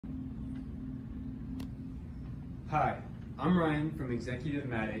Hi, I'm Ryan from Executive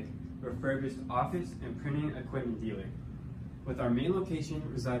Matic, refurbished office and printing equipment dealer, with our main location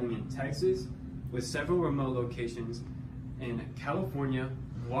residing in Texas, with several remote locations in California,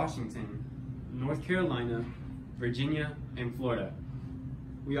 Washington, North Carolina, Virginia, and Florida.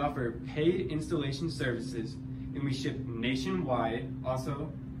 We offer paid installation services, and we ship nationwide,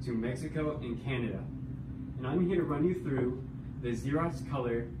 also to Mexico and Canada. And I'm here to run you through the Xerox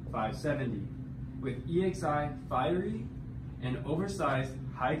Color 570 with EXI fiery and oversized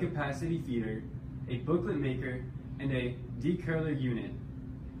high-capacity feeder, a booklet maker, and a decurler unit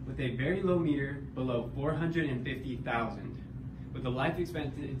with a very low meter below 450,000 with a life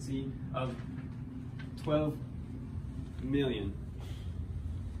expectancy of 12 million.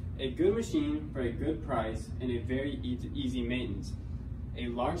 A good machine for a good price and a very easy maintenance. A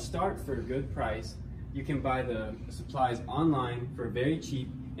large start for a good price. You can buy the supplies online for very cheap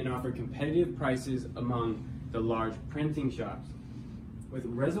and offer competitive prices among the large printing shops. With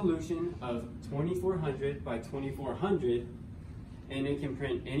resolution of 2400 by 2400, and it can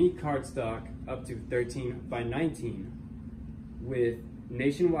print any cardstock up to 13 by 19 with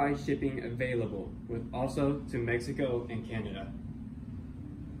nationwide shipping available, with also to Mexico and Canada.